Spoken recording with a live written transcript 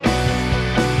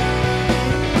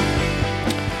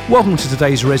Welcome to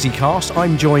today's ResiCast.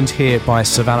 I'm joined here by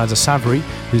Savannah De Savary,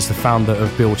 who's the founder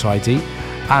of Built ID,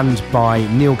 and by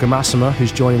Neil Gamasima,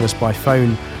 who's joining us by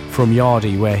phone from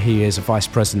Yardi, where he is a Vice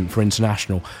President for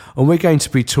International. And we're going to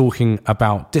be talking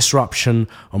about disruption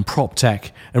on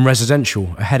PropTech and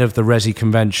residential ahead of the Resi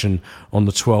Convention on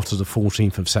the 12th to the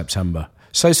 14th of September.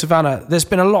 So, Savannah, there's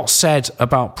been a lot said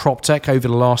about PropTech over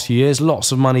the last few years,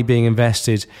 lots of money being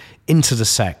invested into the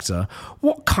sector.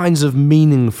 What kinds of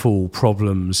meaningful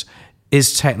problems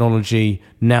is technology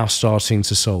now starting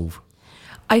to solve?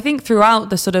 I think throughout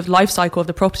the sort of life cycle of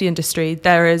the property industry,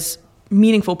 there is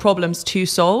meaningful problems to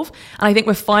solve. And I think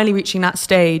we're finally reaching that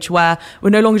stage where we're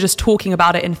no longer just talking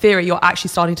about it in theory, you're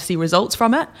actually starting to see results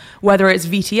from it, whether it's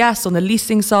VTS on the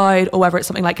leasing side or whether it's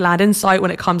something like Land Insight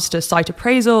when it comes to site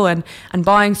appraisal and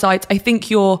buying sites. I think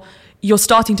you're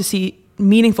starting to see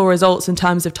meaningful results in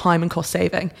terms of time and cost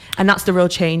saving. And that's the real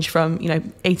change from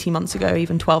 18 months ago,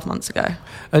 even 12 months ago.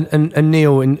 And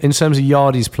Neil, in terms of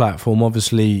Yardi's platform,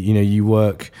 obviously, you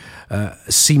work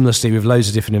seamlessly with loads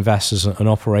of different investors and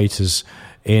operators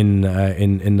in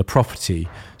the property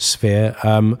sphere.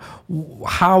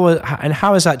 How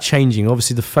is that changing?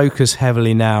 Obviously, the focus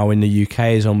heavily now in the UK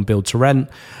is on build to rent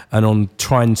and on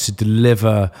trying to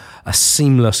deliver a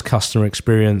seamless customer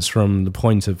experience from the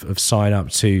point of sign up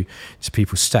to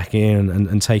people stacking in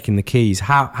and taking the keys.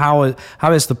 How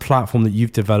is the platform that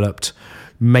you've developed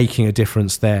making a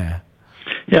difference there?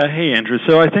 Yeah, hey Andrew.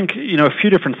 So I think a few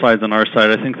different sides on our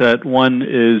side. I think that one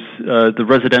is the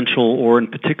residential, or in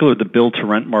particular the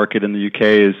build-to-rent market in the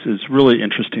UK is really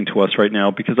interesting to us right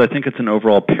now, because I think it's an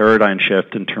overall paradigm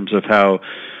shift in terms of how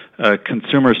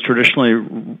consumers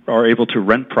traditionally are able to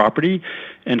rent property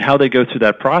and how they go through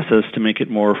that process to make it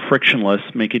more frictionless,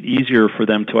 make it easier for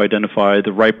them to identify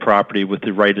the right property with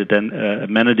the right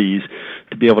amenities,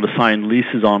 to be able to sign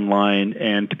leases online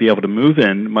and to be able to move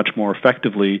in much more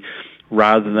effectively,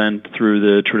 rather than through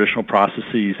the traditional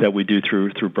processes that we do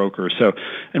through brokers. So,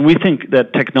 and we think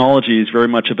that technology is very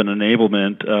much of an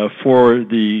enablement for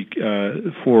the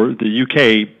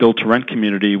UK build-to-rent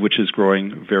community, which is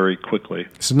growing very quickly.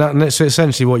 So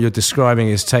essentially what you're describing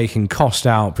is taking cost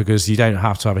out, because you don't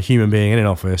have to have a human being in an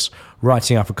office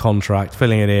writing up a contract,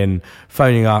 filling it in,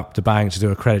 phoning up the bank to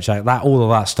do a credit check. All of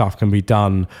that stuff can be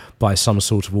done by some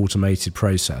sort of automated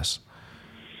process.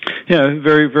 Yeah,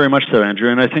 very, very much so, Andrew.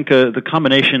 And I think the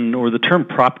combination, or the term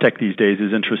PropTech these days,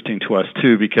 is interesting to us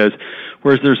too, because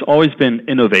whereas there's always been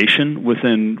innovation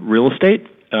within real estate,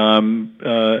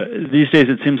 these days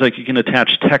it seems like you can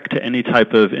attach tech to any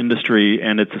type of industry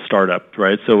and it's a startup,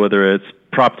 right? So whether it's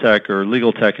PropTech or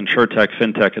legal tech, insurtech,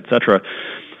 fintech, et cetera.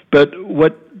 But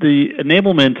what the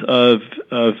enablement of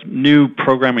new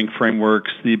programming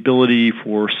frameworks, the ability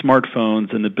for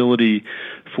smartphones, and the ability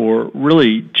for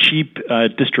really cheap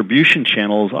distribution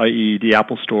channels, i.e. the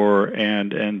Apple Store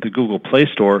and the Google Play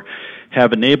Store,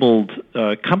 have enabled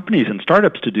companies and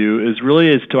startups to do is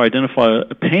to identify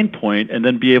a pain point and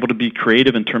then be able to be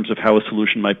creative in terms of how a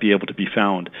solution might be able to be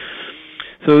found.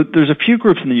 So there's a few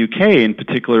groups in the UK in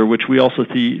particular which we also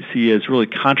see as really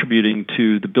contributing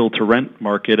to the build-to-rent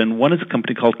market, and one is a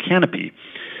company called Canopy.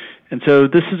 And so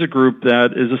this is a group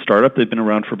that is a startup. They've been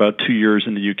around for about 2 years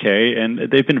in the UK, and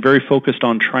they've been very focused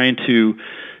on trying to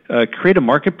create a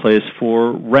marketplace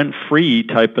for deposit-free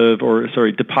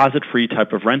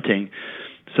type of renting,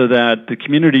 so that the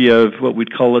community of what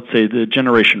we'd call, let's say, the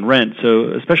generation rent,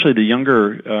 so especially the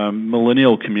younger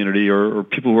millennial community or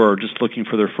people who are just looking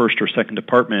for their first or second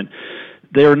apartment,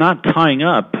 they are not tying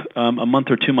up a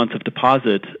month or 2 months of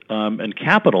deposit and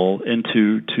capital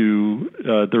into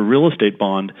their real estate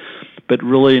bond, but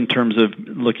really in terms of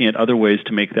looking at other ways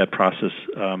to make that process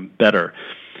better.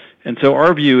 And so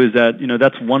our view is that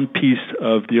that's one piece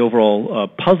of the overall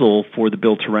puzzle for the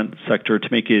build-to-rent sector,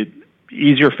 to make it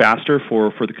easier, faster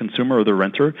for the consumer or the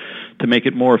renter, to make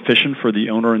it more efficient for the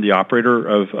owner and the operator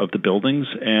of the buildings,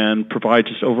 and provide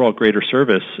just overall greater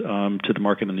service to the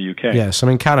market in the UK. Yes, I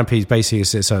mean, Canopy is basically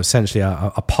it's essentially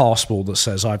a passport that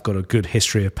says I've got a good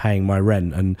history of paying my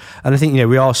rent, and I think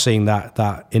we are seeing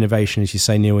that innovation, as you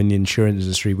say, Neil, in the insurance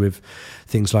industry with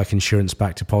things like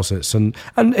insurance-backed deposits, and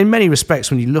in many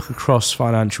respects, when you look across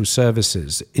financial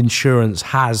services, insurance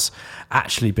has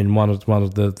actually been one of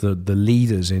the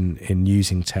leaders in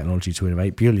using technology to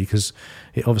innovate, purely because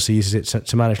it obviously uses it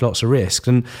to manage lots of risks.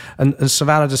 And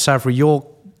Savannah De Savary, your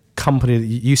company that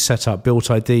you set up,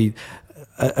 Built ID,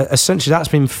 essentially that's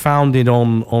been founded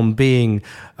on being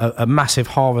a massive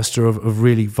harvester of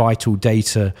really vital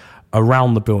data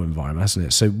around the built environment, hasn't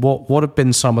it? So what have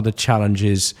been some of the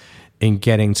challenges in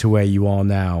getting to where you are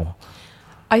now?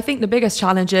 I think the biggest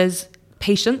challenge is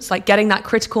patience, like getting that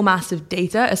critical mass of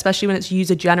data, especially when it's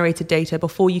user generated data,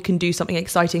 before you can do something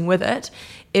exciting with it,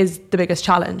 is the biggest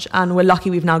challenge. And we're lucky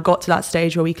we've now got to that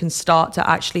stage where we can start to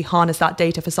actually harness that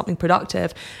data for something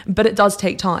productive, but it does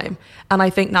take time. And I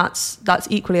think that's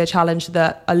equally a challenge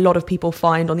that a lot of people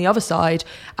find on the other side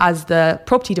as the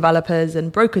property developers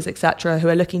and brokers, etc., who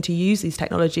are looking to use these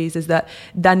technologies, is that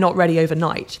they're not ready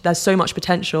overnight. There's so much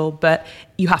potential, but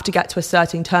you have to get to a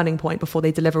certain turning point before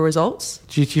they deliver results.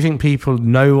 Do you think people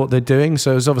know what they're doing?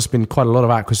 So there's obviously been quite a lot of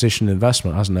acquisition and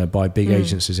investment, hasn't there, by big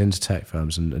agencies into tech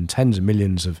firms, and tens of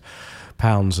millions of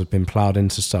pounds have been ploughed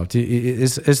into stuff.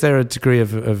 Is there a degree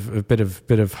of a bit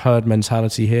of herd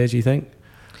mentality here, do you think?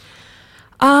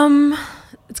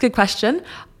 It's a good question.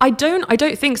 I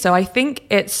don't think so. I think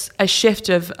it's a shift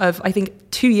of I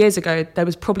think 2 years ago, there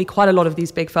was probably quite a lot of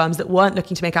these big firms that weren't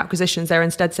looking to make acquisitions. They're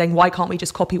instead saying, why can't we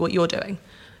just copy what you're doing?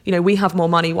 You know, we have more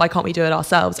money, why can't we do it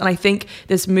ourselves? And I think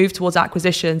this move towards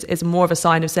acquisitions is more of a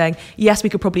sign of saying, yes, we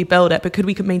could probably build it, but could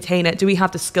we maintain it? Do we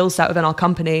have the skill set within our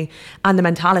company and the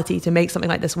mentality to make something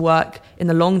like this work in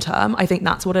the long term? I think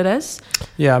that's what it is.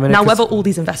 Yeah, I mean, now, whether all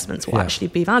these investments will actually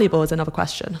be valuable is another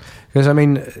question. Because, I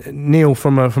mean, Neil,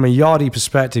 from a Yardi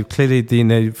perspective,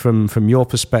 clearly, from your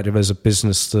perspective as a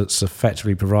business that's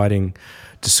effectively providing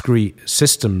discrete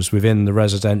systems within the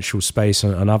residential space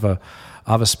and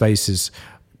other spaces,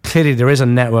 clearly there is a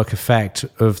network effect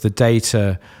of the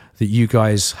data that you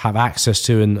guys have access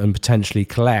to and potentially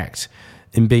collect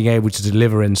in being able to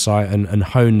deliver insight and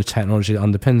hone the technology that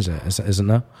underpins it, isn't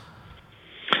there?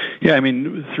 Yeah, I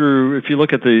mean, if you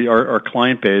look at our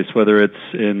client base, whether it's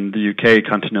in the UK,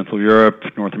 continental Europe,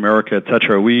 North America, et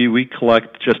cetera, we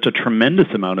collect just a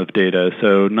tremendous amount of data.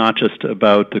 So not just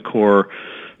about the core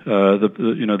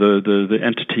the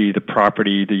entity, the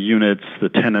property, the units, the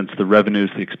tenants, the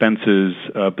revenues, the expenses,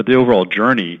 but the overall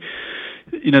journey.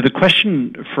 You know, the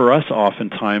question for us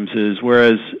oftentimes is,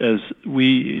 whereas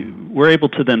we're able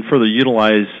to then further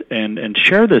utilize and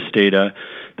share this data,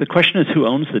 the question is who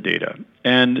owns the data,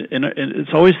 and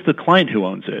it's always the client who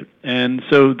owns it. And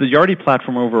so the Yardi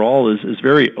platform overall is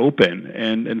very open,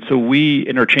 and so we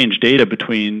interchange data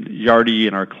between Yardi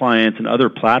and our clients and other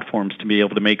platforms to be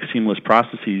able to make seamless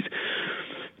processes.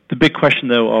 The big question,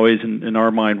 though, always in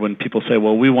our mind when people say,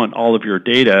 well, we want all of your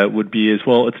data, would be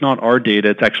well, it's not our data,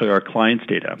 it's actually our client's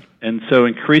data. And so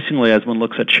increasingly, as one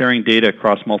looks at sharing data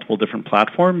across multiple different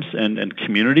platforms and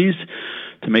communities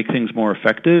to make things more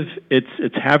effective,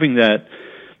 it's having that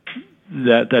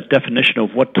definition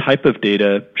of what type of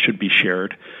data should be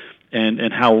shared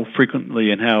and how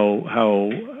frequently and how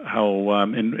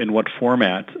in what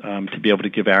format to be able to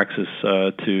give access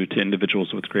to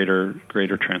individuals with greater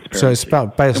transparency. So it's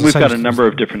about and we've got a number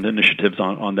of different initiatives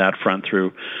on that front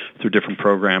through different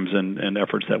programs and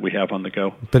efforts that we have on the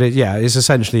go. But it's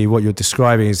essentially what you're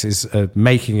describing is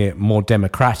making it more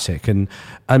democratic and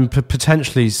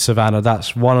potentially, Savannah,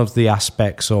 that's one of the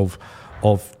aspects of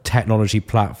technology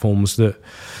platforms that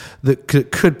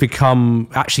could become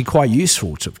actually quite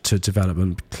useful to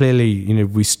development. Clearly, you know,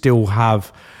 we still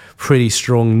have pretty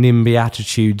strong NIMBY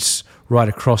attitudes right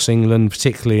across England,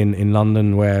 particularly in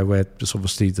London, where just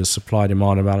obviously the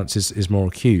supply-demand imbalance is more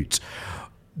acute.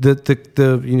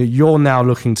 You're now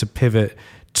looking to pivot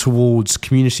towards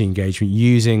community engagement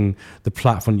using the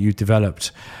platform you've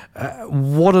developed.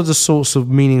 What are the sorts of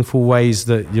meaningful ways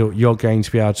that you're going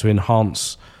to be able to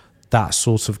enhance that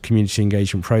sort of community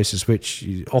engagement process, which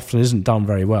often isn't done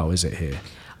very well, is it here?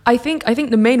 I think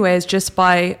the main way is just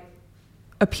by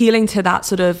appealing to that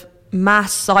sort of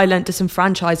mass, silent,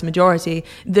 disenfranchised majority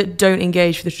that don't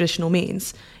engage with the traditional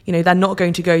means. You know, they're not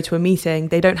going to go to a meeting.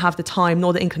 They don't have the time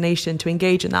nor the inclination to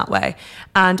engage in that way.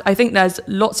 And I think there's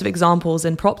lots of examples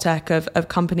in PropTech of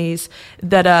companies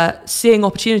that are seeing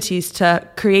opportunities to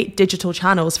create digital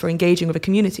channels for engaging with a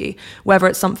community, whether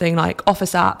it's something like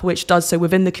Office App, which does so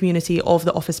within the community of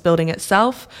the office building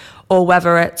itself, or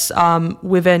whether it's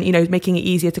within, you know, making it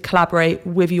easier to collaborate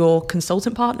with your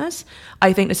consultant partners.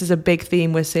 I think this is a big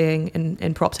theme we're seeing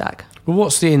in PropTech. Well,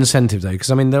 what's the incentive, though? Because,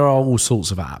 I mean, there are all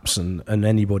sorts of apps, and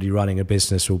anybody running a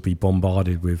business will be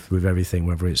bombarded with everything,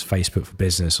 whether it's Facebook for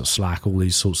Business or Slack, all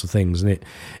these sorts of things. And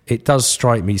it does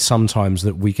strike me sometimes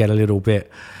that we get a little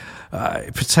bit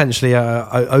potentially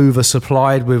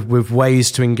oversupplied with ways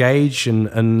to engage,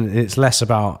 and it's less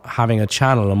about having a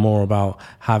channel and more about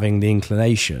having the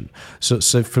inclination.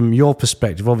 So from your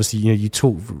perspective, obviously, you know, you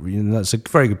talk. You know, that's a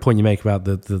very good point you make about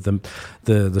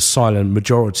the silent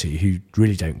majority who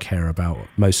really don't care about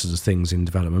most of the things in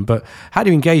development. But how do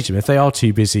you engage them if they are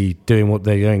too busy doing what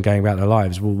they're doing, going about their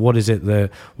lives? Well, what is it?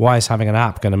 Why is having an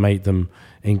app going to make them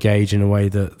engage in a way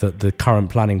that the current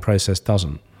planning process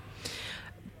doesn't?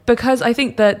 Because I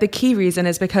think that the key reason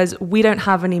is because we don't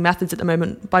have any methods at the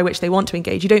moment by which they want to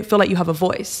engage. You don't feel like you have a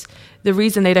voice. The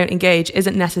reason they don't engage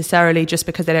isn't necessarily just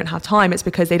because they don't have time. It's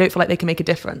because they don't feel like they can make a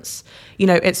difference.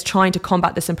 It's trying to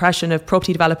combat this impression of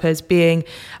property developers being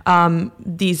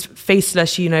these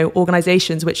faceless,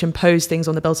 organizations which impose things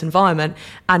on the built environment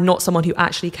and not someone who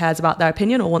actually cares about their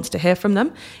opinion or wants to hear from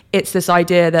them. It's this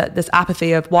idea that this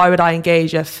apathy of why would I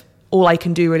engage if all I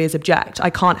can do really is object? I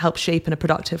can't help shape in a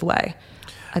productive way.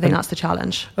 I think that's the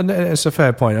challenge. And it's a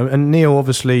fair point. And Neil,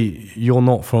 obviously, you're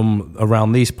not from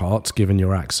around these parts, given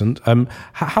your accent.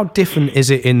 How different is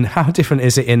it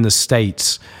in the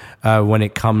States when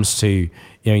it comes to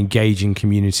engaging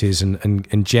communities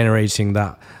and generating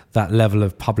that level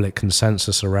of public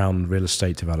consensus around real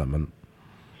estate development?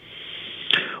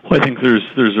 Well, I think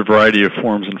there's a variety of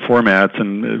forms and formats,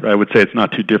 and I would say it's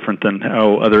not too different than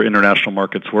how other international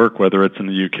markets work, whether it's in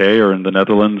the UK or in the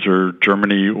Netherlands or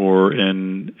Germany or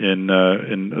in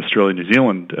Australia, New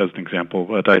Zealand, as an example.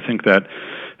 But I think that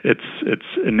it's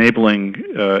enabling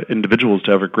individuals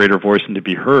to have a greater voice and to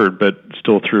be heard, but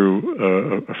still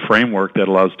through a framework that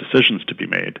allows decisions to be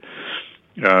made.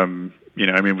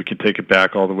 We can take it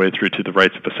back all the way through to the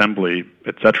rights of assembly,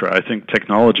 et cetera. I think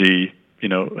technology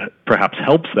perhaps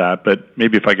helps that, but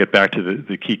maybe if I get back to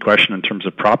the key question in terms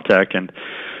of prop tech, and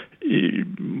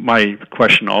my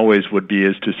question always would be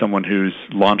is to someone who's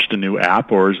launched a new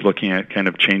app or is looking at kind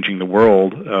of changing the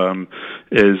world,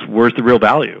 is where's the real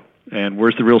value and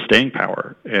where's the real staying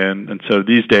power? And so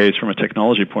these days, from a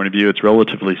technology point of view, it's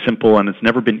relatively simple, and it's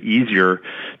never been easier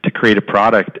to create a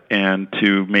product and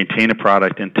to maintain a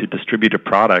product and to distribute a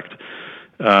product.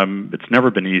 It's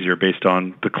never been easier based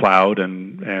on the cloud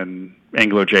and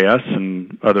AngularJS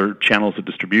and other channels of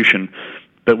distribution,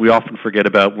 but we often forget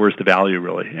about where's the value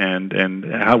really, and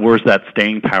where's that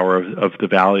staying power of the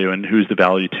value, and who's the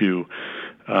value to.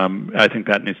 I think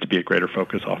that needs to be a greater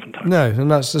focus oftentimes. No,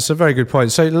 and that's a very good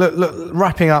point. So look,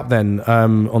 wrapping up then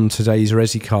on today's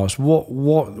ResiCast, what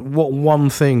one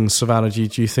thing, Savannah, do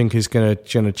you think is going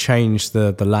to change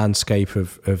the landscape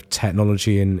of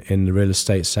technology in the real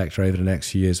estate sector over the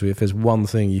next few years? If there's one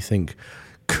thing you think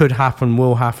could happen,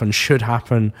 will happen, should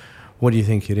happen, what do you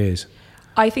think it is?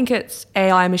 I think it's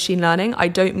AI and machine learning. I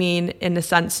don't mean in the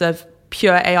sense of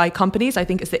pure AI companies. I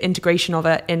think it's the integration of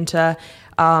it into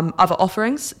other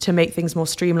offerings to make things more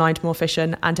streamlined, more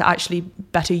efficient, and to actually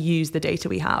better use the data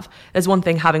we have. There's one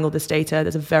thing having all this data,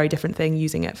 there's a very different thing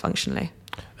using it functionally.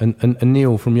 And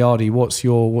Neil from Yardi, what's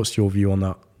your view on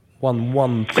that?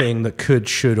 One thing that could,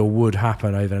 should, or would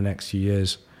happen over the next few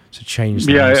years to change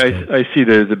the landscape? I see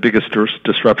the biggest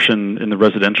disruption in the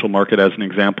residential market as an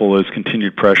example is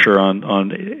continued pressure on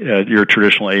your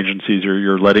traditional agencies or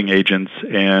your letting agents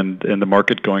and the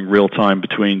market going real time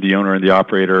between the owner and the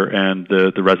operator and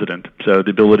the resident. So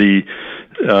the ability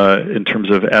in terms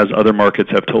of, as other markets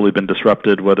have totally been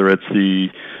disrupted, whether it's the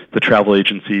travel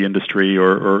agency industry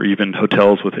or even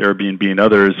hotels with Airbnb and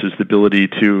others, is the ability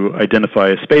to identify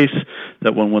a space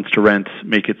that one wants to rent,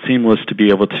 make it seamless to be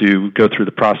able to go through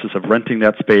the process of renting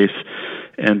that space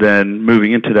and then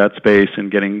moving into that space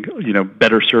and getting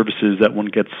better services that one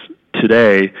gets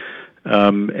today,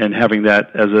 and having that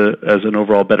as an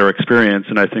overall better experience.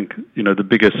 And I think the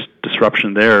biggest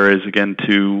disruption there is, again,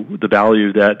 to the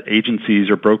value that agencies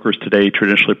or brokers today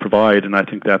traditionally provide, and I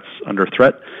think that's under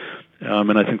threat.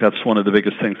 And I think that's one of the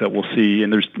biggest things that we'll see.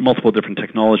 And there's multiple different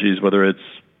technologies, whether it's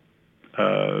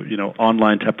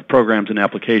online type of programs and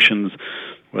applications,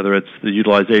 whether it's the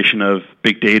utilization of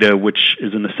big data, which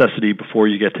is a necessity before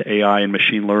you get to AI and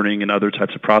machine learning and other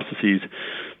types of processes.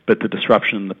 But the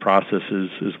disruption in the process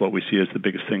is what we see as the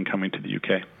biggest thing coming to the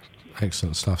UK.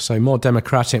 Excellent stuff. So more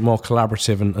democratic, more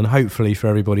collaborative, and hopefully for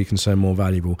everybody concerned, more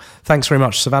valuable. Thanks very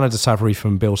much, Savannah de Savary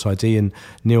from Built ID and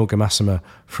Neil Gamasima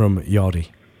from Yardi.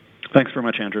 Thanks very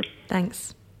much, Andrew.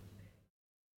 Thanks.